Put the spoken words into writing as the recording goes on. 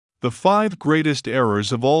The 5 greatest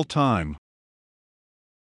errors of all time.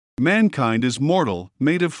 Mankind is mortal,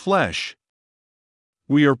 made of flesh.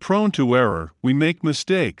 We are prone to error, we make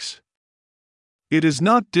mistakes. It is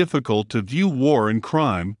not difficult to view war and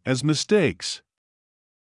crime as mistakes.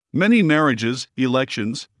 Many marriages,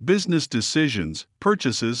 elections, business decisions,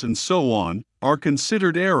 purchases, and so on, are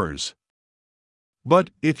considered errors.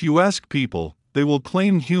 But, if you ask people, they will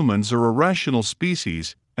claim humans are a rational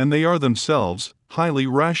species, and they are themselves highly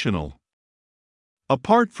rational.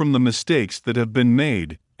 Apart from the mistakes that have been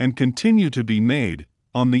made, and continue to be made,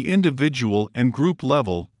 on the individual and group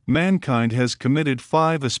level, mankind has committed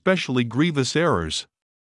 5 especially grievous errors.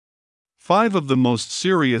 5 of the most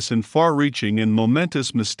serious and far-reaching and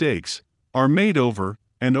momentous mistakes are made over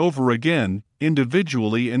and over again,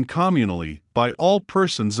 individually and communally, by all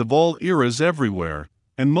persons of all eras everywhere,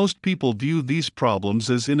 and most people view these problems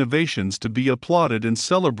as innovations to be applauded and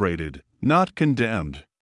celebrated, not condemned.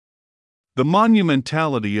 The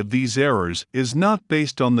monumentality of these errors is not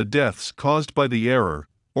based on the deaths caused by the error,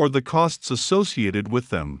 or the costs associated with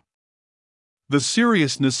them. The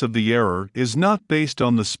seriousness of the error is not based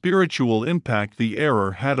on the spiritual impact the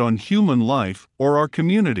error had on human life or our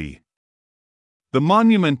community. The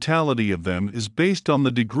monumentality of them is based on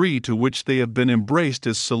the degree to which they have been embraced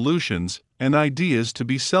as solutions and ideas to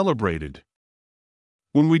be celebrated.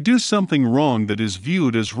 When we do something wrong that is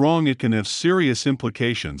viewed as wrong, it can have serious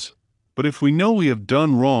implications. But if we know we have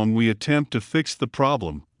done wrong, we attempt to fix the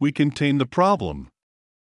problem, we contain the problem.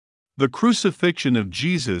 The crucifixion of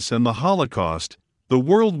Jesus and the Holocaust, the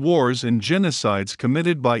world wars and genocides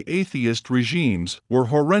committed by atheist regimes, were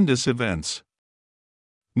horrendous events.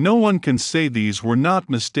 No one can say these were not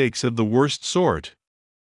mistakes of the worst sort.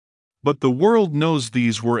 But the world knows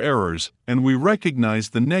these were errors, and we recognize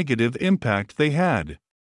the negative impact they had.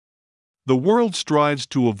 The world strives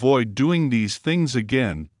to avoid doing these things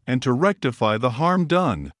again, and to rectify the harm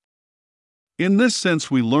done. In this sense,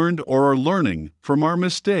 we learned or are learning from our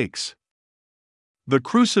mistakes. The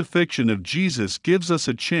crucifixion of Jesus gives us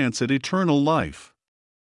a chance at eternal life.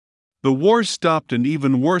 The war stopped an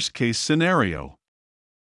even worse case scenario.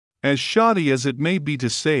 As shoddy as it may be to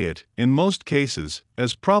say it, in most cases,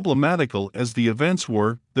 as problematical as the events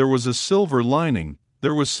were, there was a silver lining,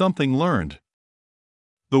 there was something learned.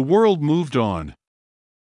 The world moved on.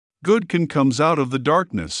 Good comes out of the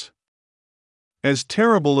darkness. As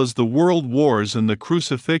terrible as the world wars and the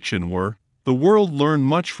crucifixion were, the world learned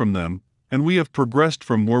much from them, and we have progressed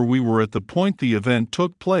from where we were at the point the event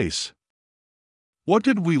took place. What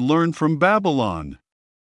did we learn from Babylon?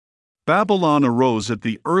 Babylon arose at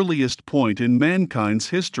the earliest point in mankind's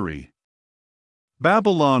history.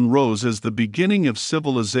 Babylon rose as the beginning of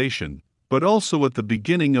civilization, but also at the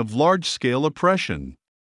beginning of large-scale oppression.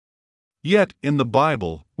 Yet, in the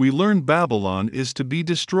Bible, we learn Babylon is to be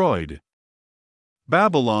destroyed.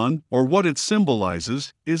 Babylon, or what it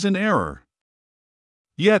symbolizes, is an error.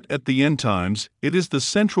 Yet, at the end times, it is the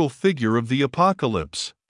central figure of the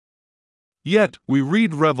apocalypse. Yet, we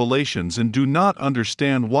read Revelations and do not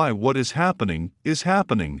understand why what is happening is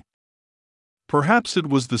happening. Perhaps it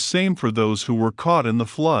was the same for those who were caught in the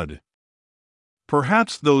flood.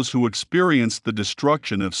 Perhaps those who experienced the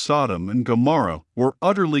destruction of Sodom and Gomorrah were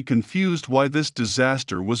utterly confused why this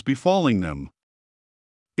disaster was befalling them.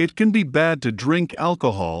 It can be bad to drink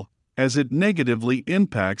alcohol, as it negatively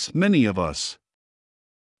impacts many of us.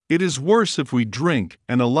 It is worse if we drink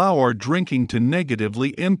and allow our drinking to negatively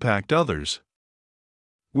impact others.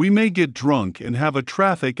 We may get drunk and have a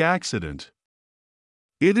traffic accident.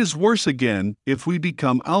 It is worse again if we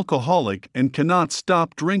become alcoholic and cannot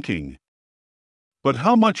stop drinking. But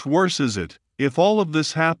how much worse is it if all of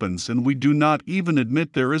this happens and we do not even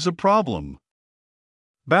admit there is a problem?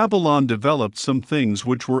 Babylon developed some things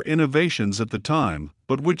which were innovations at the time,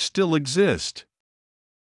 but which still exist.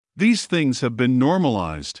 These things have been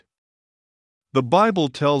normalized. The Bible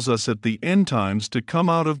tells us at the end times to come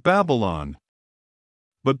out of Babylon.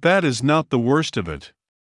 But that is not the worst of it.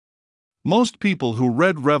 Most people who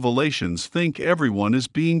read Revelations think everyone is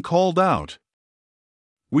being called out.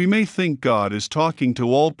 We may think God is talking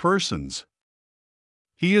to all persons.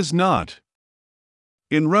 He is not.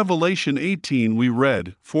 In Revelation 18 we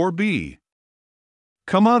read, 4b.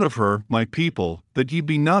 Come out of her, my people, that ye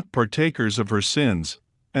be not partakers of her sins,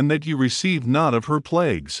 and that ye receive not of her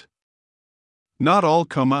plagues. Not all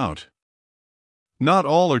come out. Not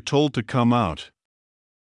all are told to come out.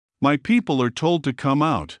 My people are told to come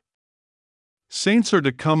out. Saints are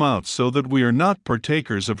to come out so that we are not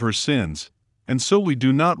partakers of her sins, and so we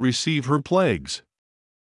do not receive her plagues.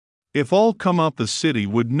 If all come out, the city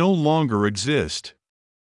would no longer exist.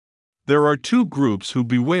 There are 2 groups who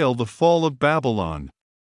bewail the fall of Babylon.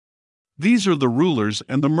 These are the rulers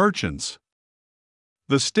and the merchants.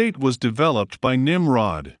 The state was developed by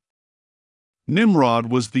Nimrod.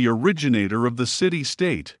 Nimrod was the originator of the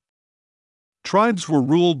city-state. Tribes were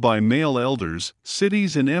ruled by male elders,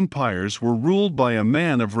 cities and empires were ruled by a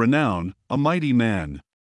man of renown, a mighty man.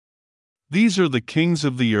 These are the kings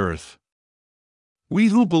of the earth. We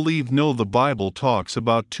who believe know the Bible talks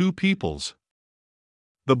about two peoples.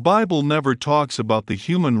 The Bible never talks about the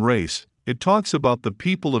human race, it talks about the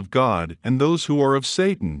people of God and those who are of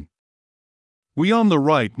Satan. We on the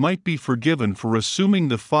right might be forgiven for assuming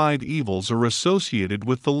the five evils are associated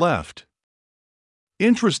with the left.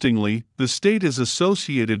 Interestingly, the state is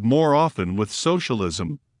associated more often with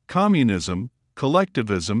socialism, communism,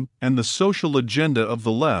 collectivism, and the social agenda of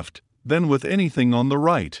the left than with anything on the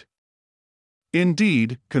right.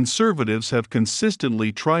 Indeed, conservatives have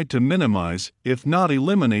consistently tried to minimize, if not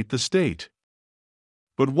eliminate, the state.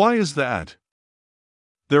 But why is that?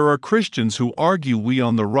 There are Christians who argue we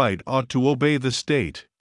on the right ought to obey the state.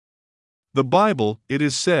 The Bible, it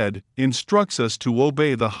is said, instructs us to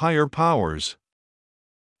obey the higher powers.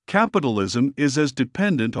 Capitalism is as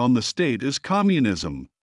dependent on the state as communism.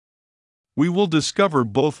 We will discover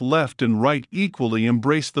both left and right equally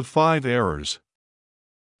embrace the five errors.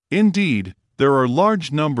 Indeed, there are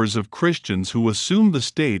large numbers of Christians who assume the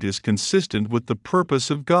state is consistent with the purpose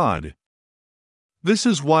of God. This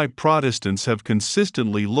is why Protestants have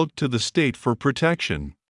consistently looked to the state for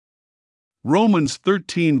protection. Romans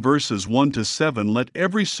 13 verses 1-7 Let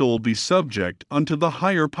every soul be subject unto the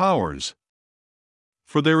higher powers.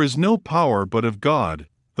 For there is no power but of God,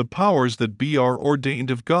 the powers that be are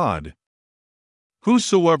ordained of God.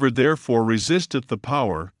 Whosoever therefore resisteth the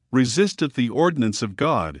power, resisteth the ordinance of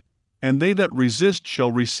God, and they that resist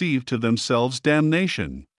shall receive to themselves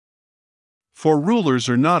damnation. For rulers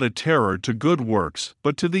are not a terror to good works,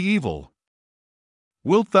 but to the evil.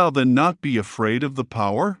 Wilt thou then not be afraid of the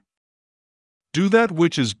power? Do that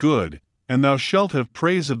which is good, and thou shalt have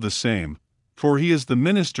praise of the same, for he is the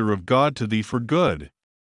minister of God to thee for good.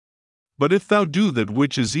 But if thou do that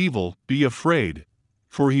which is evil, be afraid,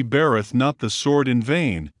 for he beareth not the sword in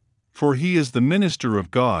vain, for he is the minister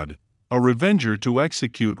of God, a revenger to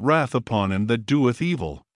execute wrath upon him that doeth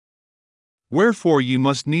evil. Wherefore ye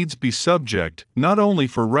must needs be subject, not only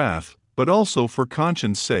for wrath, but also for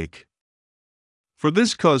conscience sake. For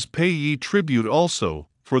this cause pay ye tribute also,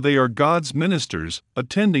 for they are God's ministers,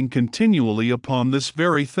 attending continually upon this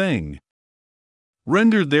very thing.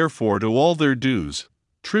 Render therefore to all their dues,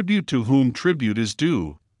 tribute to whom tribute is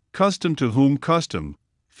due, custom to whom custom,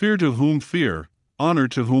 fear to whom fear, honor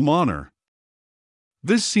to whom honor.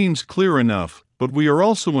 This seems clear enough, but we are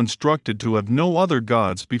also instructed to have no other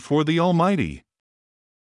gods before the Almighty.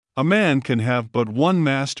 A man can have but one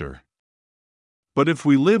master. But if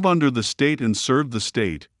we live under the state and serve the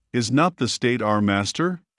state, is not the state our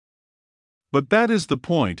master? But that is the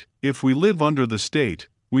point, if we live under the state,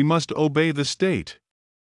 we must obey the state.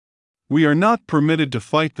 We are not permitted to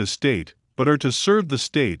fight the state, but are to serve the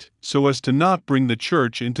state, so as to not bring the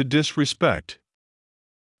church into disrespect.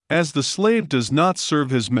 As the slave does not serve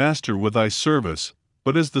his master with eye service,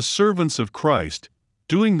 but as the servants of Christ,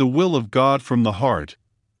 doing the will of God from the heart,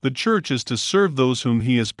 the church is to serve those whom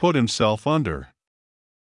he has put himself under.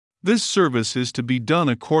 This service is to be done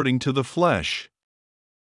according to the flesh.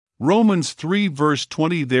 Romans 3 verse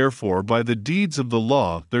 20 Therefore by the deeds of the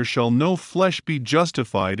law there shall no flesh be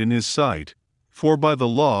justified in his sight, for by the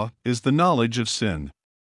law is the knowledge of sin.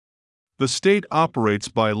 The state operates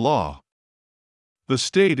by law. The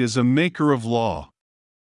state is a maker of law.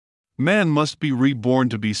 Man must be reborn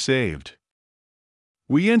to be saved.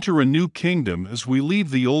 We enter a new kingdom as we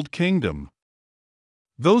leave the old kingdom.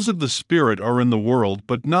 Those of the Spirit are in the world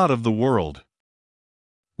but not of the world.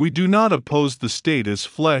 We do not oppose the state as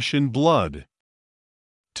flesh and blood.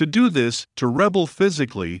 To do this, to rebel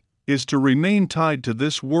physically, is to remain tied to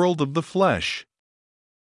this world of the flesh.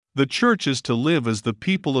 The church is to live as the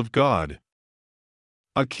people of God.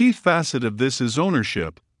 A key facet of this is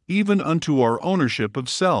ownership, even unto our ownership of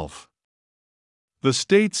self. The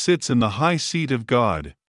state sits in the high seat of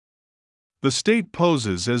God. The state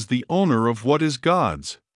poses as the owner of what is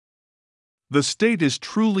God's. The state is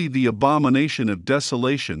truly the abomination of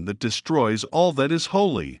desolation that destroys all that is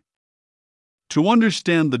holy. To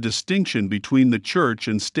understand the distinction between the church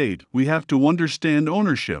and state, we have to understand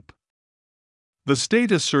ownership. The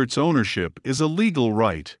state asserts ownership is a legal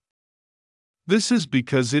right. This is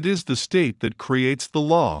because it is the state that creates the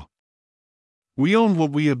law. We own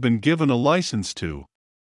what we have been given a license to.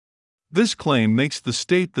 This claim makes the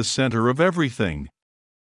state the center of everything.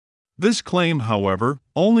 This claim, however,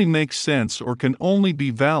 only makes sense or can only be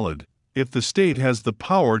valid if the state has the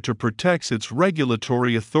power to protect its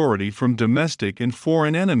regulatory authority from domestic and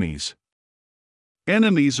foreign enemies.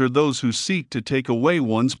 Enemies are those who seek to take away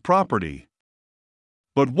one's property.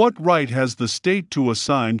 But what right has the state to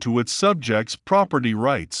assign to its subjects property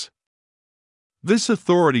rights? This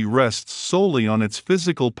authority rests solely on its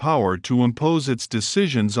physical power to impose its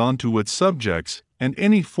decisions onto its subjects and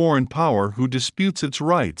any foreign power who disputes its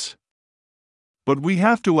rights. But we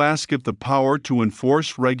have to ask if the power to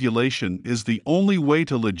enforce regulation is the only way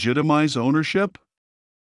to legitimize ownership?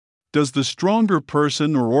 Does the stronger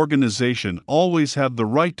person or organization always have the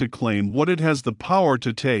right to claim what it has the power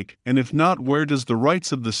to take, and if not, where does the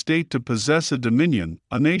rights of the state to possess a dominion,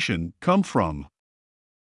 a nation, come from?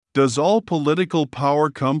 Does all political power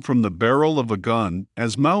come from the barrel of a gun,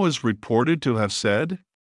 as Mao is reported to have said?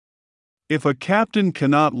 If a captain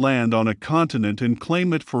cannot land on a continent and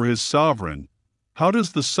claim it for his sovereign, how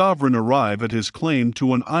does the sovereign arrive at his claim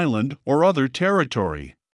to an island or other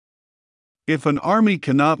territory? If an army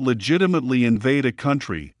cannot legitimately invade a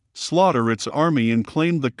country, slaughter its army and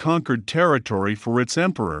claim the conquered territory for its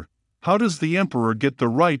emperor, how does the emperor get the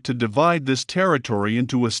right to divide this territory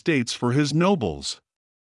into estates for his nobles?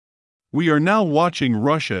 We are now watching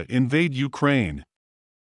Russia invade Ukraine.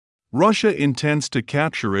 Russia intends to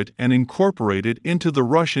capture it and incorporate it into the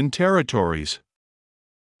Russian territories.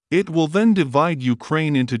 It will then divide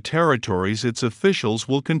Ukraine into territories its officials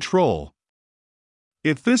will control.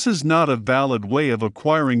 If this is not a valid way of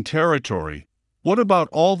acquiring territory, what about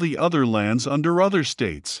all the other lands under other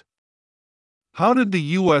states? How did the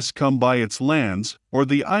U.S. come by its lands, or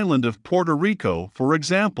the island of Puerto Rico, for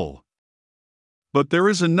example? But there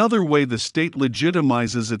is another way the state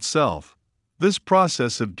legitimizes itself. This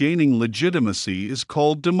process of gaining legitimacy is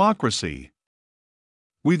called democracy.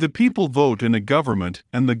 We the people vote in a government,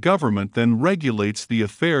 and the government then regulates the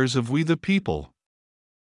affairs of we the people.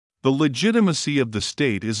 The legitimacy of the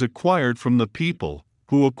state is acquired from the people,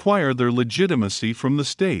 who acquire their legitimacy from the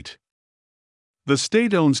state. The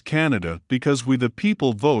state owns Canada because we the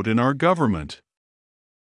people vote in our government.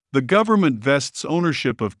 The government vests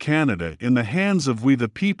ownership of Canada in the hands of we the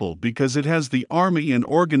people because it has the army and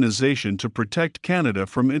organization to protect Canada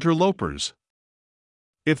from interlopers.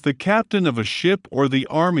 If the captain of a ship or the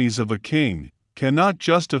armies of a king cannot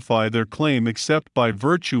justify their claim except by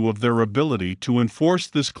virtue of their ability to enforce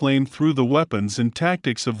this claim through the weapons and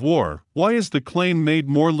tactics of war, why is the claim made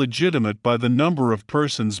more legitimate by the number of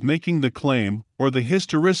persons making the claim or the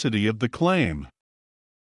historicity of the claim?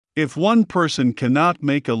 If one person cannot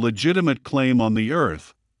make a legitimate claim on the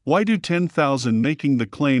earth, why do 10,000 making the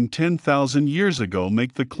claim 10,000 years ago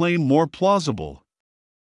make the claim more plausible?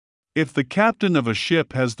 If the captain of a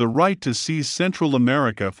ship has the right to seize Central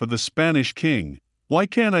America for the Spanish king, why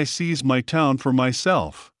can't I seize my town for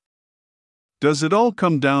myself? Does it all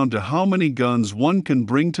come down to how many guns one can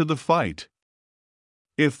bring to the fight?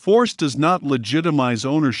 If force does not legitimize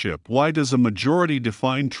ownership, why does a majority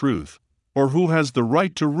define truth, or who has the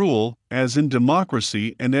right to rule, as in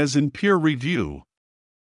democracy and as in peer review?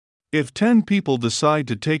 If 10 people decide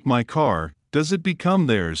to take my car, does it become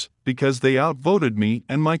theirs because they outvoted me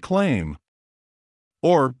and my claim?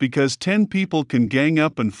 Or because 10 people can gang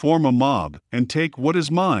up and form a mob and take what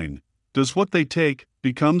is mine, does what they take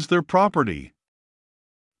becomes their property?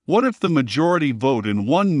 What if the majority vote in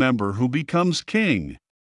one member who becomes king?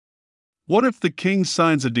 What if the king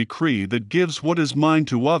signs a decree that gives what is mine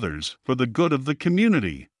to others for the good of the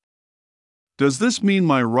community? Does this mean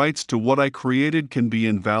my rights to what I created can be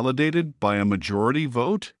invalidated by a majority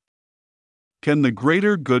vote? Can the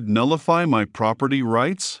greater good nullify my property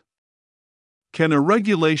rights? Can a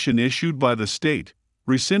regulation issued by the state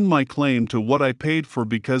rescind my claim to what I paid for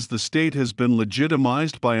because the state has been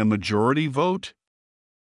legitimized by a majority vote?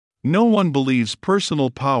 No one believes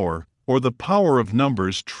personal power or the power of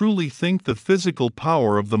numbers truly think the physical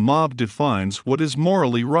power of the mob defines what is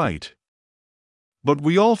morally right. But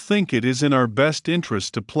we all think it is in our best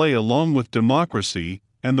interest to play along with democracy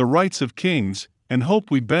and the rights of kings and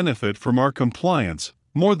hope we benefit from our compliance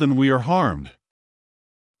more than we are harmed.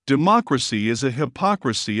 Democracy is a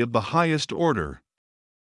hypocrisy of the highest order.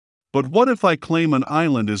 But what if I claim an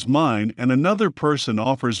island is mine and another person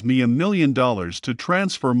offers me $1 million to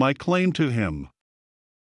transfer my claim to him?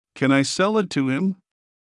 Can I sell it to him?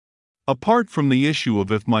 Apart from the issue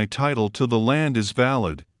of if my title to the land is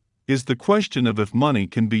valid, is the question of if money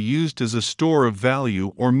can be used as a store of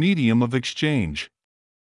value or medium of exchange.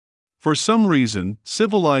 For some reason,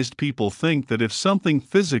 civilized people think that if something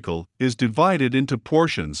physical is divided into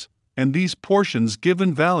portions, and these portions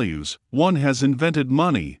given values, one has invented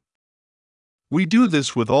money. We do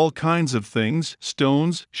this with all kinds of things: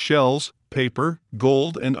 stones, shells, paper,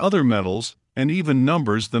 gold, and other metals, and even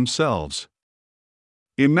numbers themselves.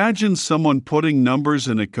 Imagine someone putting numbers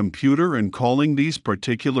in a computer and calling these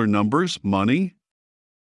particular numbers money.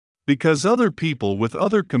 Because other people with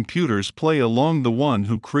other computers play along, the one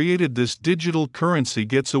who created this digital currency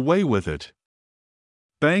gets away with it.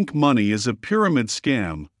 Bank money is a pyramid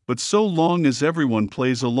scam, but so long as everyone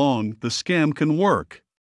plays along, the scam can work.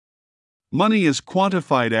 Money as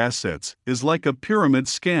quantified assets is like a pyramid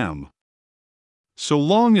scam. So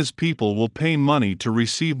long as people will pay money to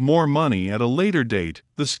receive more money at a later date,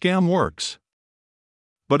 the scam works.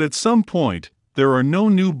 But at some point, there are no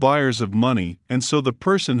new buyers of money, and so the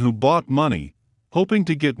person who bought money, hoping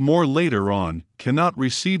to get more later on, cannot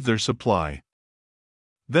receive their supply.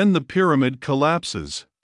 Then the pyramid collapses.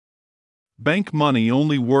 Bank money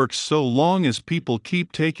only works so long as people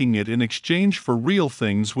keep taking it in exchange for real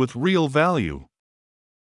things with real value.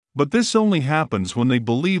 But this only happens when they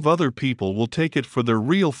believe other people will take it for their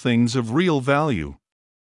real things of real value.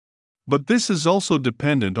 But this is also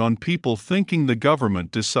dependent on people thinking the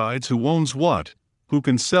government decides who owns what, who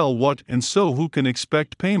can sell what, and so who can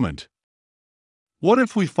expect payment. What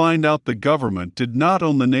if we find out the government did not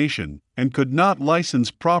own the nation, and could not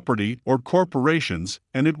license property or corporations,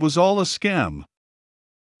 and it was all a scam?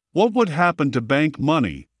 What would happen to bank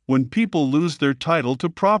money when people lose their title to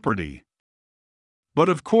property? But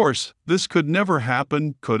of course, this could never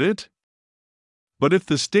happen, could it? But if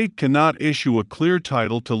the state cannot issue a clear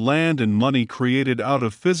title to land and money created out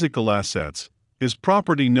of physical assets, is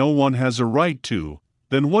property no one has a right to,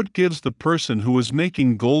 then what gives the person who is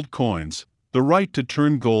making gold coins the right to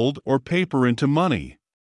turn gold or paper into money?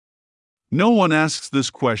 No one asks this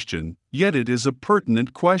question, yet it is a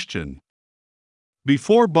pertinent question.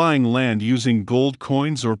 Before buying land using gold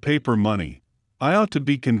coins or paper money, I ought to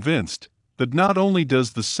be convinced that not only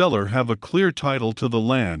does the seller have a clear title to the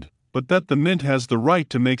land, but that the mint has the right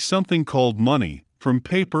to make something called money from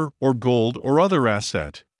paper or gold or other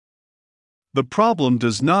asset. The problem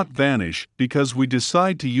does not vanish because we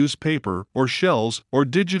decide to use paper or shells or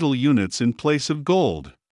digital units in place of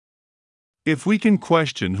gold. If we can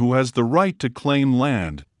question who has the right to claim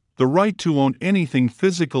land, the right to own anything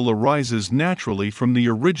physical arises naturally from the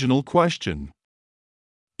original question.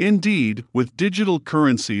 Indeed, with digital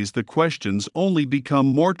currencies the questions only become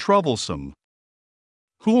more troublesome.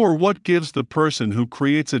 Who or what gives the person who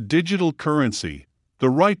creates a digital currency the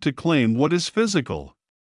right to claim what is physical?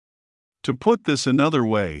 To put this another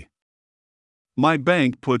way, my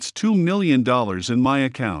bank puts $2 million in my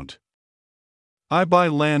account. I buy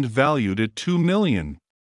land valued at $2 million.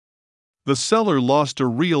 The seller lost a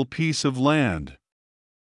real piece of land.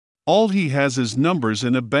 All he has is numbers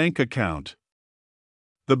in a bank account.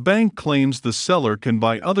 The bank claims the seller can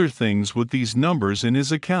buy other things with these numbers in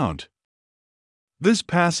his account. This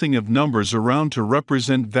passing of numbers around to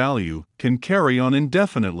represent value can carry on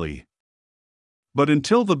indefinitely. But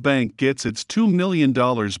until the bank gets its $2 million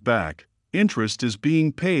back, interest is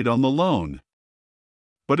being paid on the loan.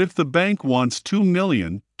 But if the bank wants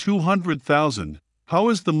 $2,200,000, how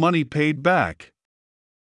is the money paid back?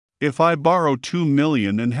 If I borrow $2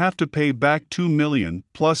 million and have to pay back $2 million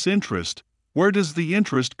plus interest, where does the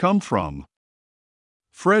interest come from?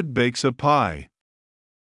 Fred bakes a pie.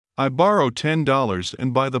 I borrow $10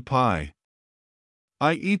 and buy the pie.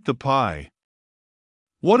 I eat the pie.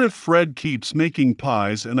 What if Fred keeps making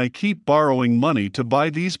pies and I keep borrowing money to buy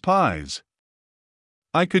these pies?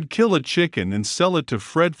 I could kill a chicken and sell it to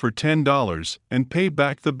Fred for $10 and pay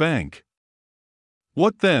back the bank.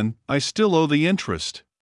 What then? I still owe the interest.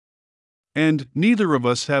 And neither of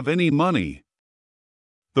us have any money.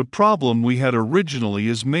 The problem we had originally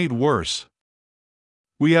is made worse.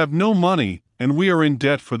 We have no money, and we are in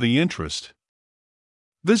debt for the interest.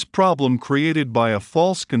 This problem created by a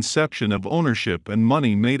false conception of ownership and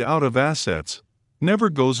money made out of assets never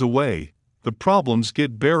goes away. The problems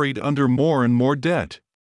get buried under more and more debt.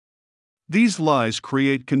 These lies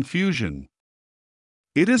create confusion.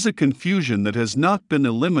 It is a confusion that has not been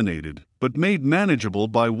eliminated, but made manageable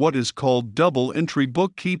by what is called double-entry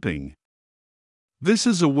bookkeeping. This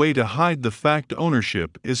is a way to hide the fact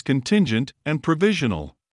ownership is contingent and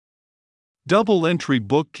provisional. Double-entry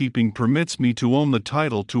bookkeeping permits me to own the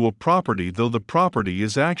title to a property though the property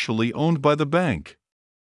is actually owned by the bank.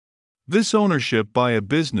 This ownership by a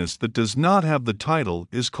business that does not have the title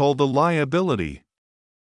is called a liability.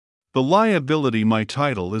 The liability my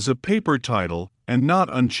title is a paper title and not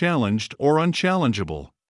unchallenged or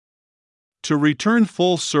unchallengeable. To return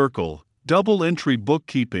full circle, double-entry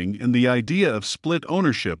bookkeeping and the idea of split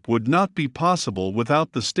ownership would not be possible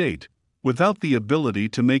without the state, without the ability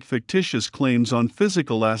to make fictitious claims on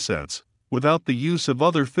physical assets, without the use of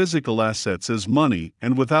other physical assets as money,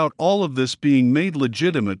 and without all of this being made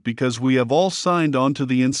legitimate because we have all signed on to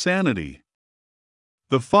the insanity.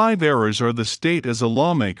 The 5 errors are the state as a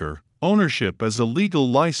lawmaker, ownership as a legal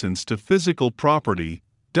license to physical property,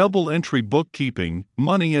 double-entry bookkeeping,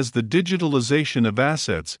 money as the digitalization of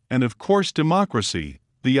assets, and of course democracy,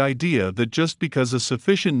 the idea that just because a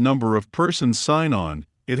sufficient number of persons sign on,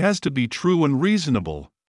 it has to be true and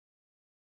reasonable.